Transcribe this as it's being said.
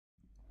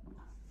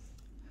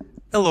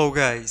Hello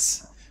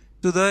guys!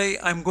 Today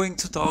I'm going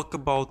to talk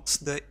about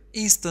the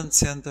instant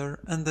center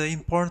and the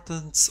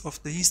importance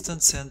of the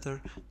instant center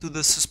to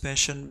the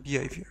suspension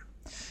behavior.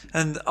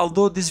 And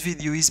although this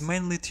video is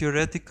mainly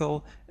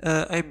theoretical,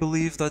 I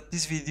believe that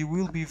this video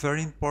will be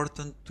very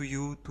important to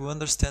you to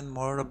understand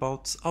more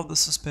about how the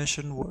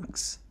suspension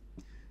works.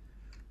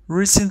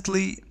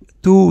 Recently,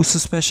 two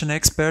suspension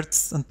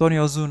experts,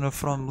 Antonio Ozuna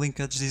from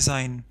Linkage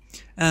Design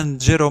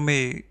and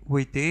Jerome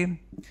Huete,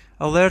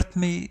 alert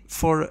me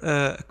for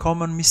a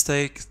common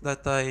mistake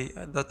that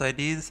I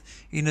did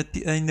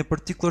in a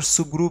particular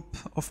subgroup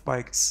of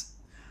bikes.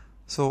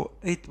 So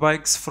 8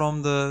 bikes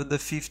from the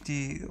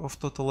 50 of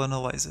total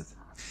analyzed.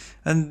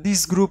 And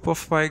this group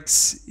of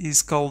bikes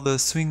is called the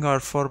swing R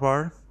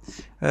 4-bar,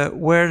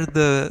 where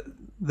the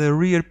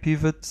rear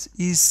pivot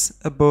is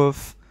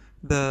above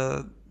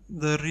the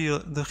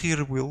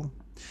rear wheel.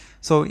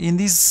 So in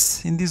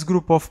this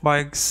group of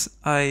bikes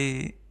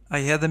I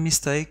had a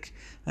mistake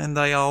and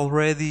I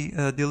already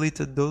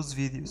deleted those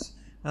videos,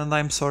 and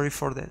I'm sorry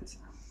for that.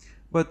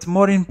 But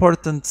more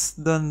important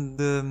than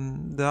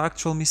the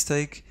actual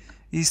mistake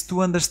is to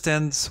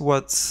understand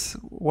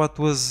what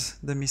was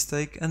the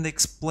mistake and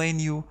explain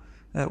you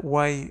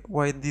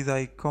why did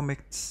I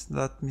commit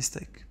that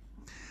mistake.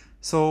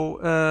 So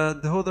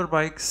the other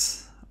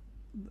bikes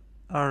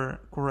are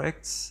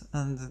correct,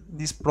 and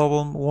this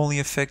problem only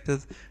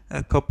affected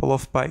a couple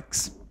of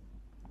bikes.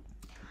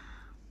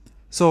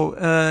 So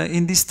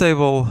in this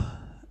table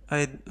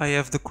I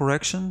have the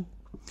correction.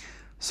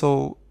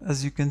 So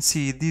as you can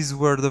see, these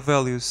were the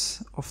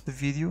values of the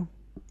video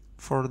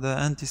for the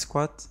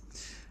anti-squat,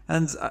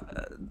 and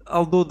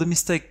although the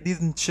mistake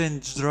didn't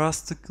change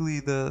drastically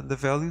the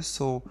values,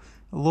 so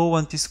low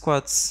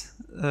anti-squats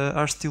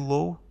are still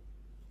low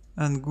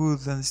and good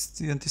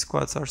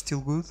anti-squats are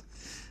still good,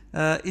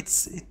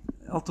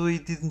 although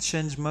it didn't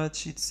change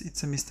much,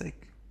 it's a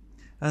mistake.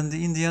 And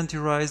in the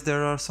anti-rise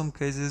there are some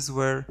cases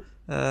where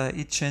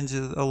it changed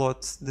a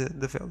lot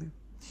the value.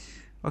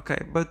 Okay,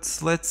 but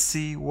let's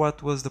see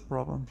what was the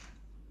problem.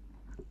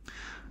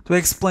 To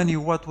explain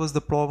you what was the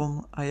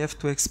problem, I have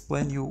to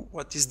explain you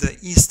what is the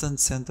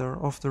instant center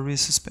of the rear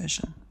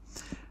suspension.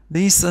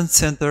 The instant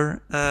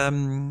center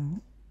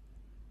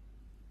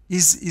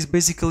is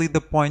basically the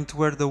point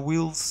where the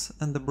wheels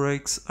and the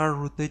brakes are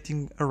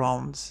rotating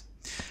around.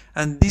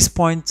 And this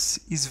point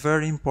is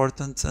very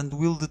important and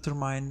will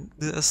determine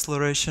the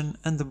acceleration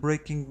and the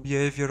braking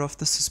behavior of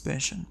the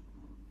suspension.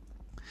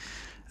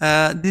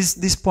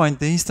 This point,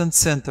 the instant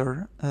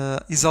center,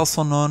 is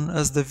also known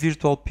as the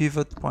virtual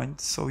pivot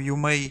point. So you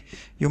may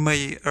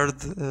heard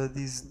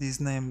this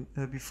name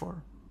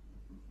before.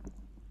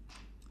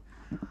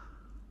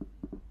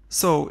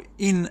 So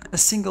in a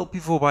single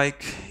pivot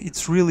bike,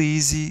 it's really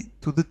easy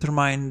to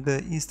determine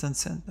the instant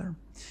center,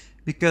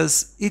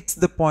 because it's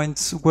the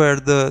point where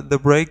the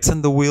brakes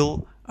and the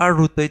wheel are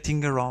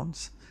rotating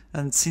around.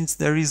 And since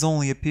there is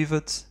only a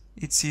pivot,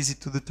 it's easy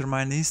to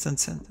determine the instant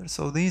center.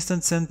 So the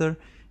instant center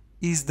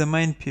is the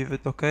main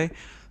pivot, okay?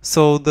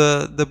 So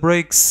the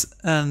brakes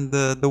and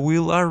the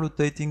wheel are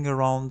rotating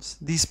around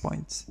this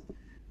point.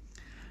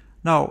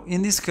 Now,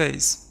 in this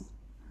case,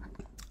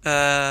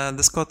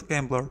 the Scott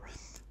Gambler,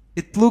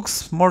 it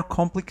looks more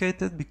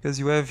complicated because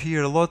you have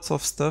here lots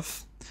of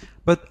stuff,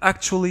 but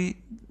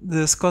actually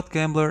the Scott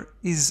Gambler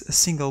is a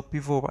single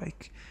pivot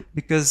bike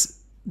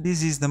because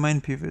this is the main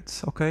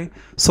pivot, okay?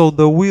 So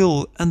the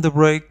wheel and the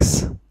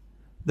brakes,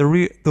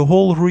 the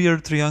whole rear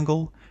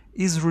triangle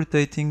is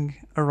rotating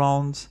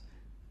around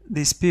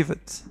this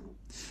pivot.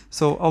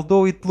 So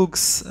although it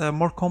looks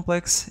more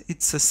complex,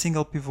 it's a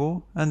single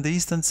pivot, and the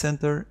instant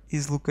center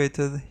is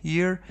located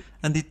here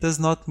and it does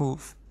not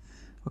move.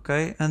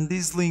 Okay, and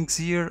these links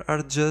here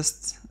are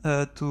just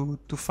to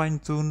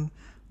fine-tune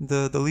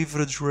the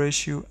leverage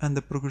ratio and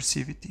the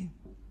progressivity.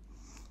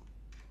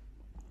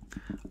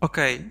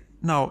 Okay,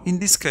 now in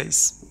this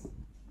case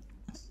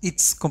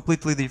it's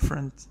completely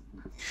different.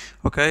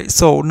 Okay,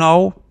 so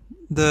now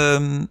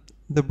the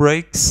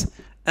brakes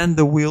and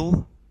the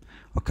wheel,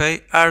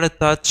 okay, are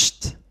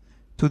attached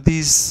to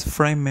this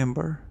frame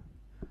member,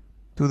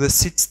 to the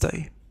seat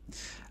stay,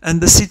 and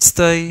the seat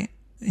stay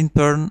in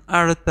turn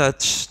are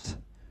attached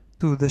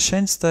to the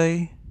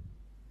chainstay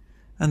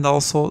and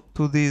also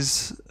to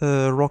this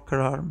rocker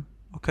arm.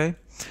 Okay,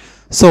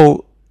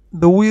 so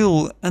the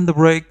wheel and the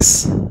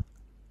brakes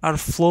are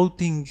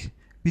floating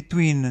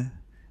between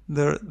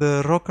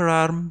the rocker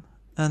arm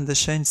and the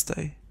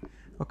chainstay.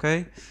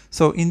 Okay,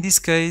 so in this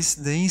case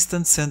the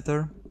instant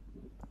center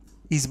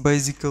is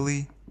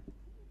basically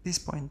this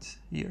point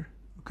here.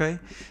 Okay,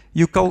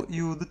 you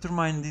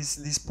determine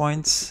these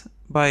points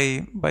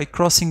by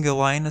crossing a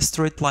line, a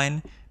straight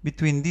line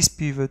between this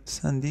pivot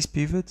and this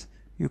pivot.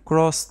 You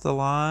cross the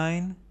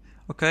line,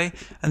 okay,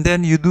 and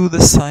then you do the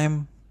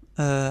same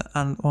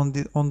and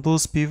on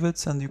those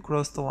pivots, and you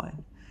cross the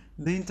line.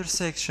 The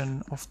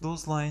intersection of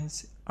those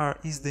lines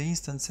is the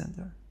instant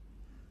center.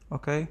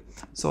 Okay,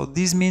 so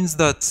this means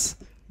that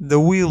the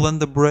wheel and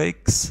the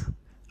brakes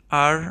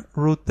are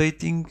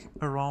rotating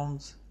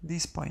around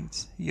this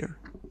point here.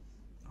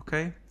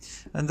 okay?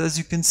 And as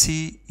you can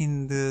see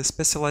in the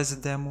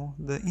specialized demo,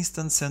 the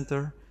instant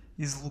center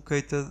is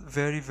located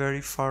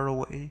very far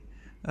away,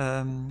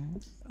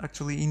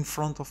 actually in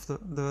front of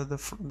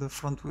the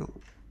front wheel.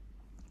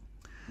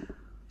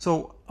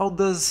 So how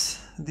does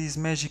these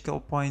magical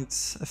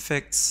points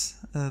affect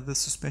the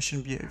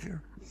suspension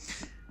behavior?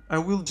 I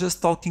will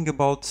just talking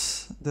about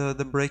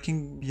the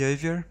braking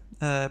behavior.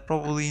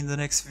 Probably in the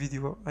next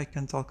video I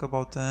can talk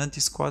about the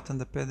anti-squat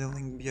and the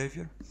pedaling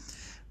behavior.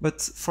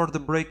 But for the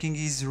braking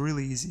is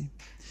really easy.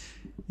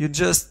 You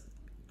just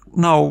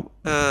now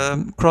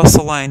cross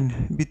a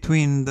line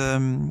between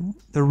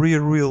the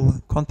rear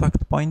wheel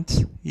contact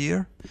point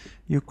here.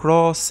 You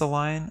cross a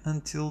line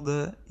until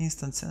the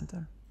instant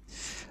center.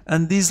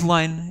 And this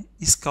line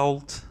is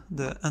called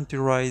the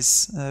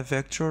anti-rise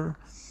vector.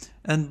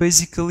 And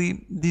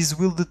basically this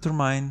will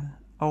determine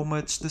how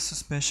much the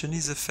suspension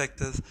is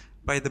affected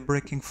by the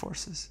braking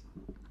forces.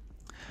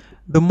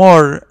 The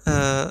more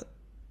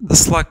the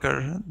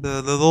slacker,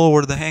 the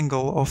lower the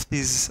angle of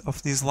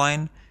this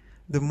line,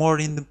 the more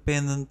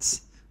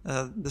independent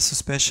the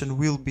suspension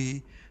will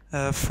be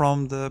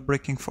from the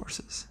braking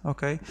forces.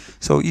 Okay,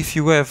 so if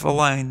you have a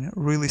line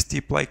really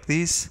steep like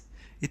this,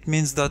 it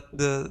means that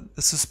the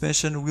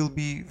suspension will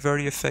be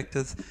very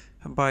affected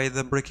by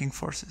the braking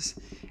forces.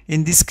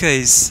 In this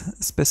case,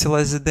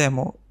 Specialized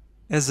Demo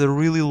has a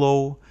really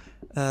low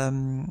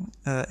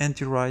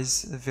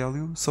anti-rise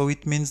value, so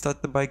it means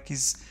that the bike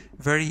is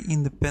very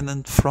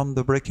independent from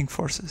the braking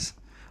forces.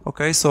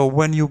 Okay, so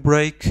when you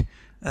brake,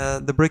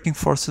 the braking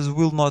forces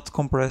will not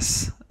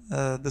compress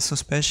the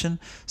suspension,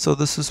 so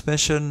the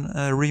suspension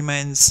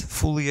remains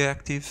fully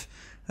active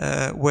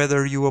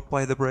whether you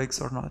apply the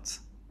brakes or not.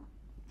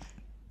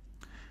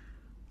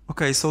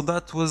 Okay, so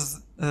that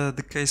was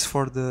the case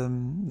for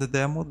the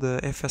demo, the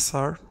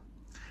FSR.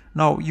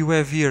 Now you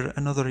have here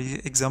another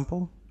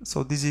example.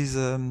 So this is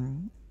a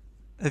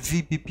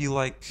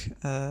VPP-like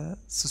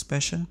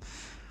suspension.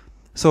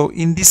 So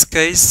in this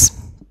case,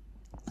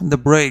 the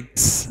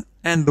brakes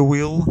and the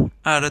wheel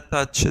are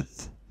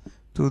attached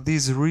to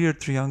this rear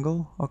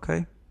triangle,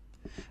 okay?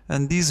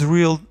 And this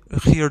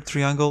rear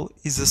triangle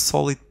is a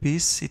solid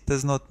piece, it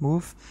does not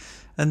move.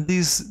 And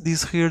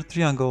this rear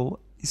triangle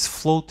is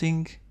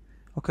floating.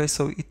 Okay,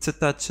 so it's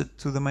attached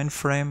to the main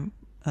frame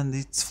and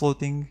it's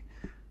floating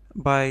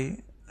by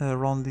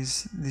around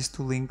these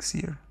two links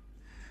here.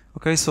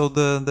 Okay, so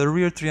the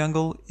rear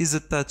triangle is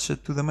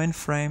attached to the main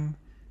frame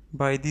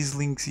by these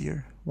links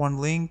here. One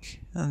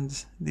link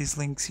and these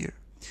links here.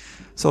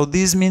 So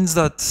this means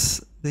that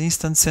the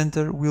instant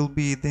center will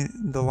be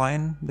the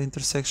line, the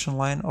intersection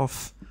line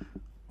of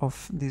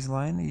this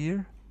line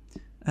here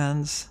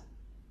and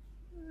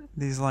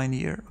this line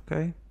here,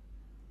 okay?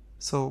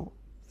 So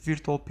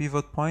virtual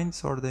pivot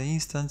points or the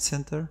instant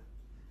center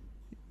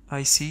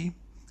IC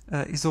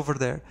is over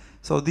there.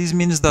 So this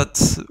means that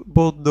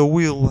both the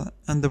wheel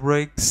and the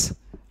brakes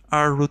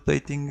are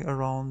rotating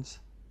around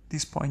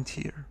this point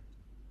here.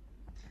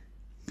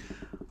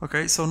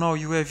 Okay, so now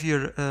you have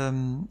here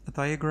a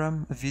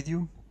diagram, a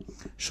video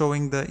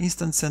showing the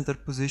instant center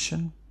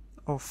position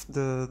of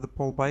the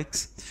pole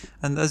bikes,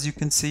 and as you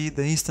can see,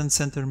 the instant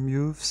center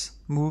moves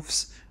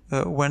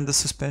when the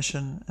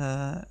suspension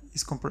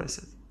is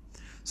compressed.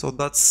 So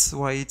that's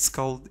why it's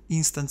called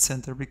instant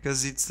center,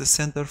 because it's the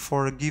center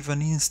for a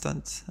given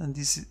instant, and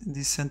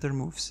this center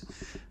moves.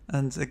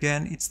 And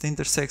again, it's the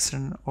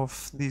intersection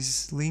of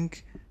this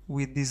link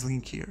with this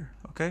link here.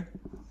 Okay.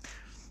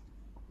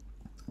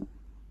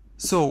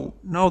 So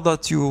now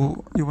that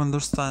you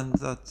understand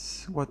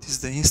that what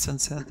is the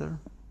instant center,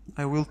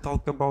 I will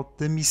talk about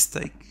the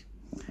mistake.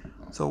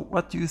 So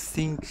what do you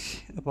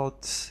think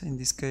about, in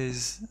this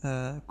case,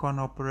 con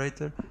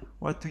operator?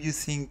 What do you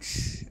think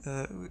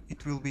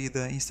it will be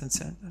the instant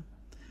center?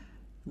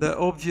 The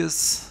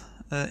obvious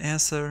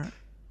answer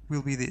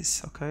will be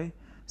this, okay?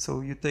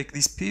 So you take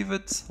this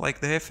pivot, like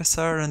the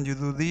FSR, and you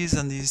do this,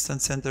 and the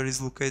instant center is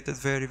located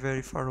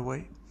very far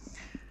away.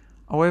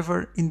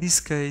 However, in this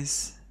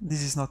case,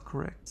 this is not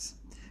correct,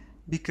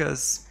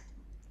 because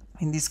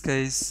in this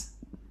case,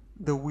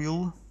 the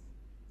wheel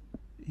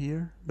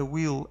here, the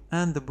wheel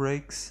and the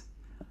brakes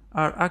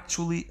are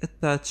actually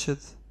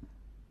attached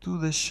to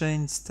the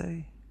chain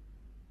stay.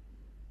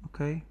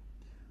 Okay,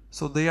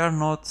 so they are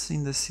not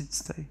in the seat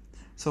stay.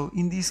 So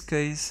in this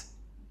case,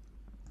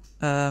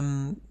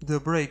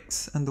 the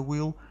brakes and the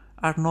wheel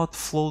are not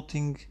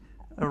floating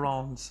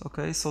around.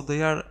 Okay, so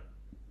they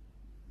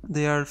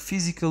are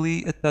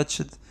physically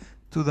attached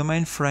to the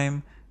main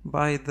frame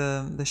by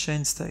the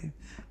chain stay.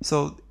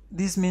 So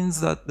this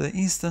means that the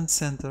instant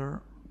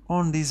center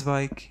on this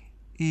bike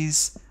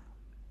is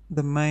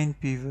the main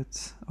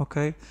pivot.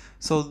 Okay,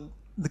 so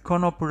the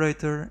con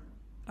operator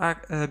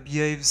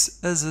behaves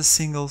as a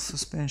single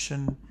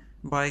suspension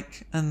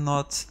bike and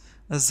not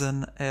as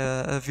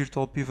a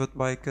virtual pivot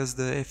bike as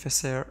the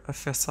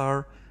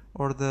FSR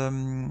or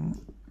the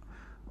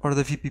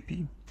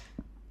VPP.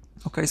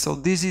 Okay, so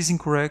this is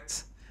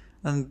incorrect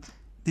and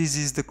this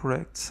is the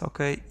correct.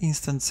 Okay,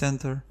 instant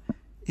center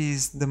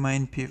is the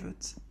main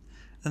pivot.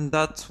 and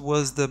that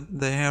was the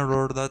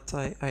error that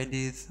I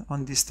did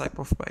on this type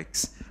of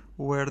bikes,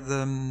 where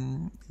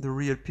the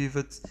rear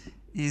pivot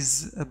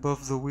is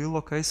above the wheel.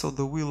 Okay, so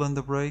the wheel and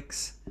the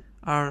brakes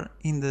are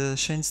in the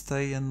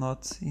chainstay and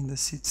not in the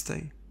seat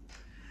stay.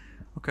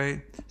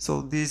 Okay,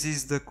 so this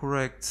is the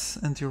correct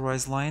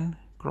anti-rise line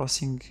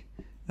crossing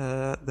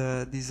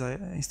this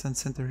instant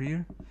center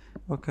here.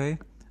 Okay,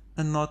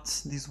 and not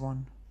this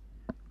one.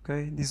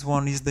 Okay, this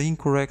one is the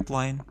incorrect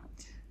line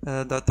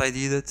that I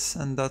did it,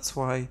 and that's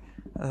why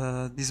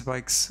these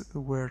bikes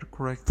were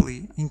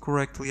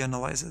incorrectly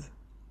analyzed.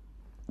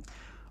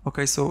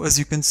 Okay, so as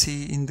you can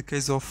see, in the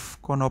case of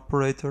cone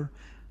operator,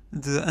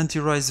 the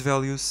anti-rise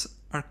values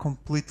are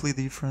completely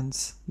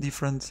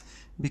different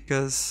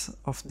because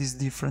of this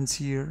difference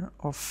here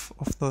of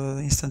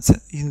the instance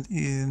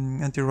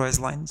in anti-rise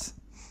lines.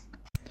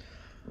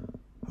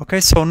 Okay,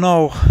 so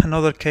now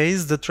another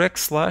case, the track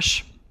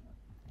slash.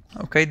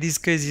 Okay, this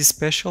case is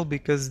special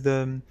because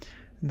the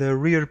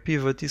rear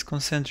pivot is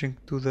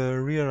concentric to the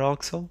rear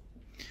axle.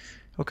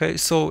 Okay,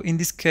 so in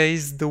this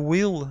case the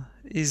wheel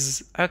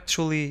is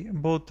actually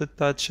both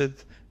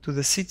attached to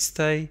the seat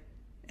stay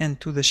and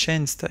to the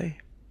chainstay.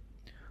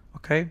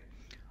 Okay,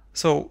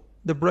 so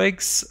the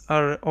brakes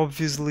are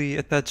obviously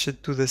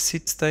attached to the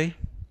seat stay,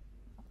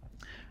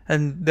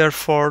 and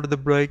therefore the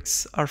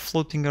brakes are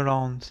floating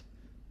around.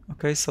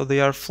 Okay, so they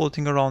are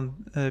floating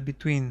around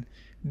between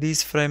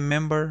this frame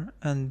member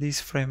and this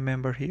frame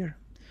member here.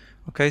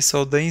 Okay,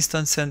 so the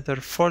instant center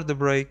for the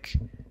brake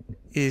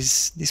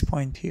is this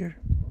point here,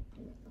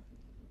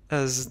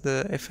 as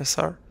the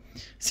FSR,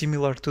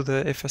 similar to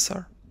the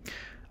FSR.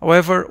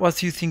 However, what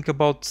do you think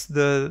about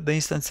the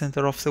instant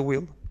center of the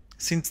wheel?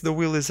 Since the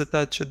wheel is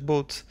attached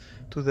both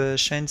to the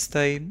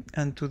chainstay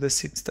and to the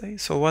seat stay,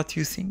 so what do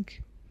you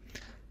think?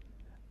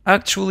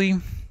 Actually,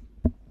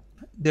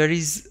 there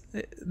is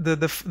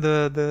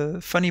the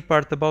funny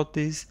part about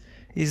this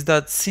is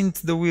that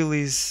since the wheel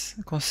is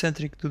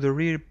concentric to the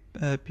rear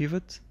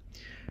pivot,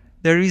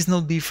 there is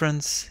no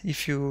difference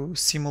if you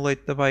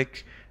simulate the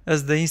bike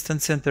as the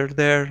instant center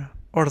there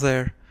or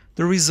there.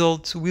 The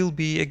result will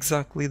be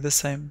exactly the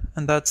same,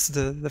 and that's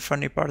the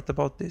funny part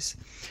about this.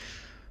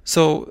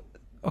 So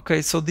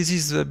okay, so this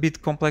is a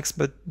bit complex,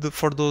 but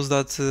for those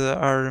that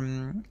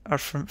are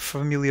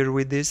familiar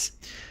with this,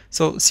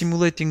 so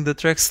simulating the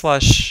track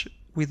slash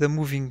with a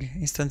moving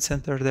instant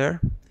center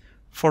there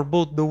for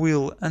both the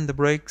wheel and the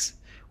brakes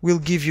will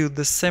give you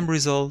the same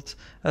result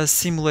as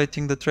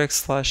simulating the track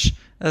slash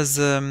as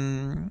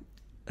a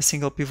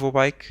single pivot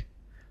bike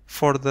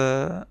for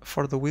the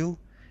wheel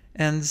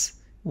and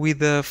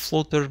with a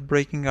floater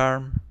braking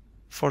arm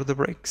for the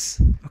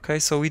brakes. Okay,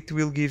 so it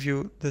will give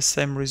you the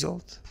same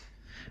result.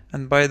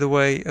 And by the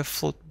way, a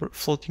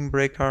floating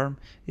brake arm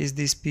is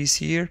this piece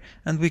here,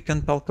 and we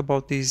can talk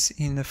about this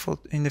in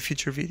a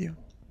future video.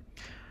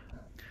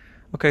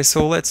 Okay,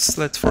 so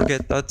let's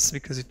forget that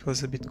because it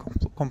was a bit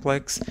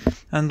complex,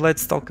 and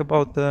let's talk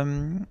about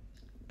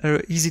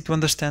easy to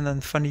understand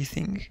and funny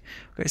thing.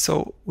 Okay,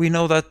 so we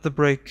know that the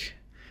brake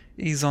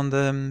is on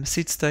the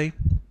seat stay,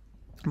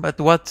 but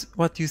what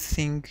do you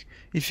think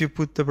if you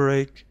put the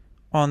brake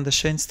on the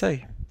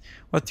chainstay?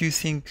 What do you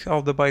think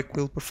how the bike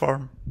will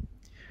perform?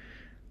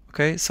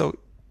 Okay, so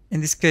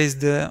in this case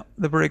the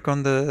brake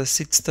on the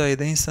seat stay,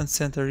 the instant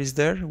center is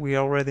there, we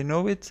already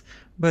know it,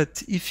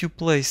 but if you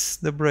place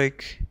the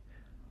brake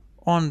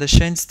on the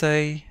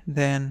chainstay,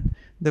 then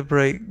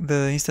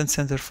the instant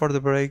center for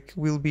the brake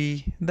will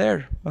be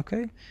there,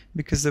 okay?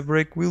 Because the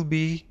brake will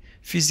be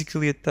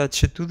physically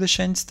attached to the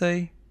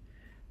chainstay,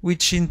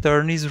 which in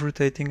turn is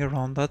rotating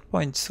around that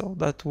point, so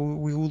that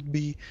will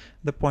be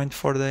the point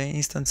for the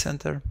instant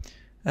center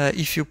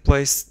if you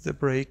place the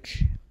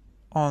brake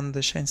on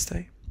the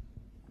chainstay.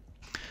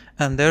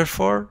 And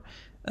therefore,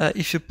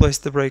 if you place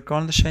the brake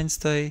on the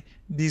chainstay,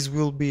 this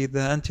will be the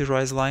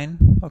anti-rise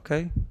line,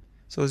 okay?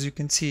 So as you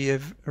can see,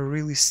 a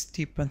really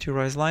steep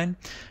anti-rise line,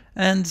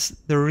 and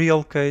the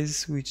real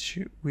case,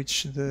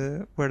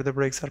 where the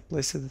brakes are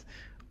placed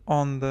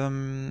on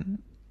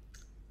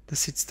the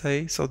seat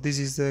stay. So this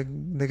is the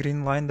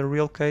green line, the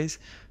real case.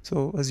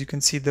 So as you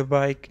can see, the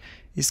bike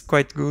is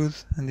quite good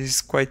and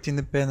is quite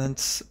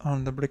independent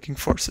on the braking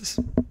forces.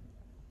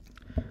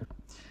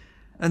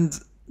 And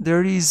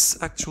there is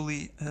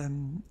actually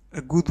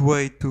a good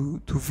way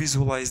to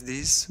visualize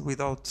this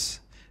without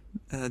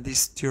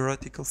these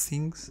theoretical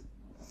things.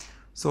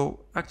 So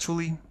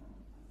actually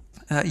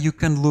you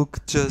can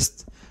look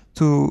just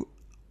to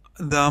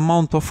the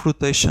amount of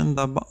rotation,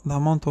 the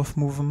amount of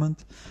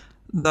movement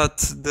that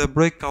the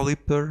brake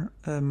caliper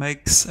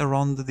makes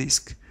around the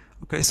disc.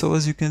 Okay, so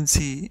as you can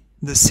see,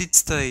 the seat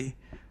stay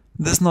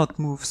does not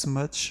move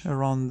much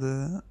around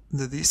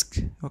the disc,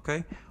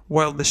 okay,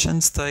 while the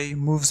chainstay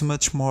moves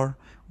much more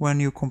when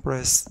you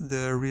compress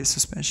the rear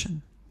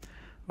suspension.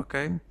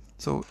 Okay,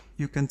 so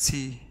you can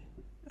see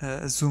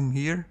a zoom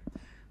here.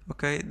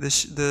 Okay,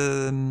 the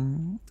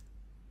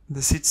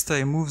seat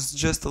stay moves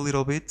just a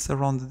little bit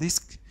around the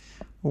disc,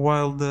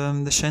 while the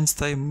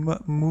chainstay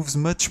moves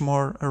much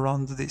more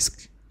around the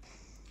disc.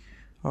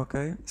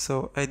 Okay,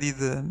 so I did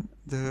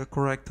the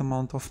correct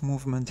amount of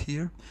movement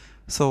here.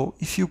 So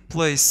if you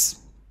place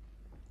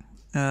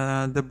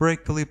the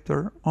brake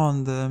calypter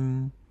on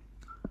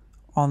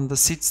the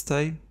sit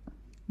stay,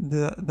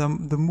 the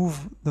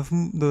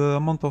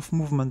amount of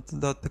movement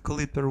that the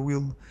calypter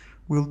will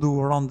do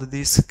around the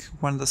disc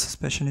when the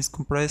suspension is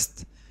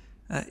compressed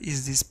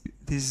is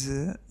this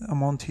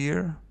amount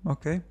here.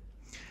 Okay,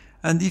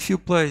 and if you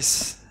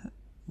place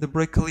the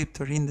brake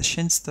calypter in the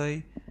chain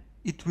stay,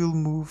 it will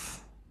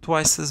move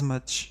twice as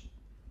much.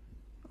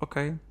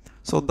 Okay,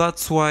 so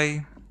that's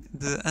why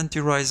the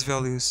anti-rise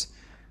values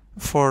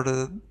for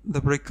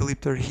the brake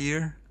calypter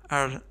here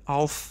are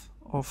half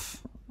of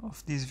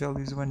these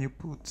values when you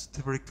put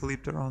the brake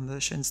calypter on the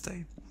chain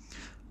stay.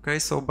 Okay,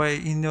 so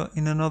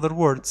in other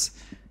words,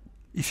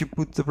 if you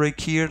put the brake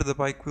here, the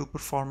bike will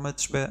perform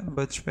much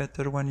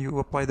better when you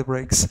apply the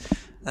brakes,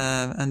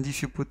 and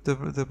if you put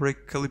the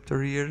brake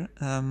calypter here,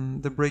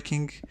 the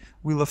braking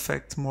will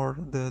affect more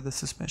the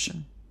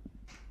suspension.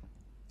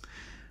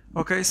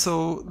 Okay,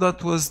 so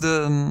that was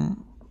the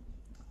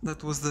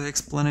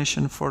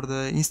explanation for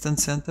the instant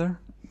center,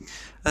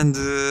 and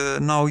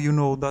now you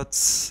know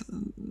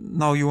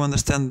now you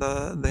understand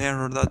the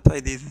error that I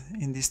did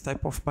in this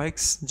type of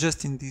bikes,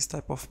 just in this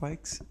type of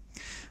bikes,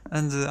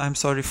 and I'm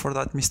sorry for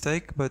that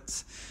mistake,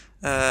 but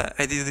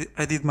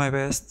I did my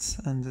best,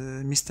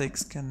 and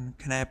mistakes can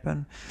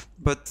happen.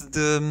 But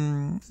the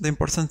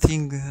important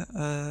thing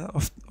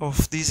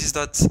of this is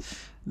that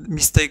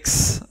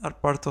mistakes are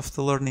part of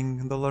the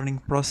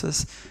learning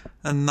process,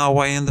 and now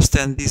I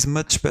understand this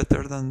much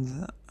better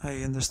than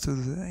I understood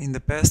in the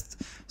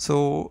past.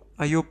 So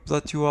I hope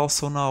that you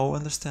also now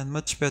understand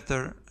much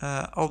better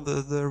how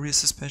the rear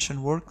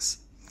suspension works.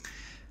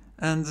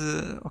 And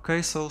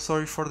okay, so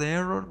sorry for the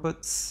error,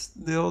 but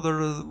the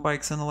other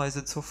bikes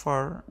analyzed so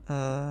far,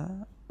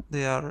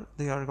 they are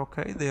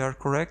okay, they are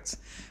correct.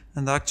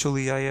 And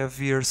actually I have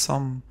here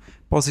some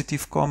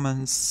positive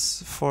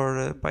comments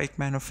for bike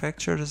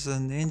manufacturers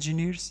and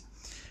engineers.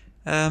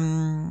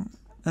 And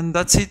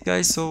that's it,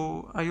 guys.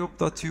 So I hope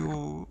that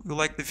you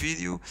like the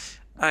video.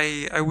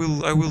 I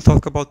will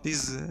talk about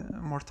this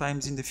more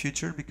times in the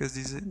future, because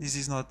this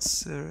is not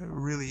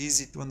really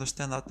easy to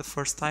understand at the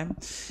first time.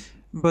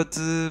 But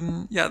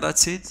yeah,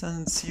 that's it,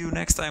 and see you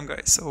next time,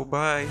 guys. So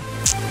bye.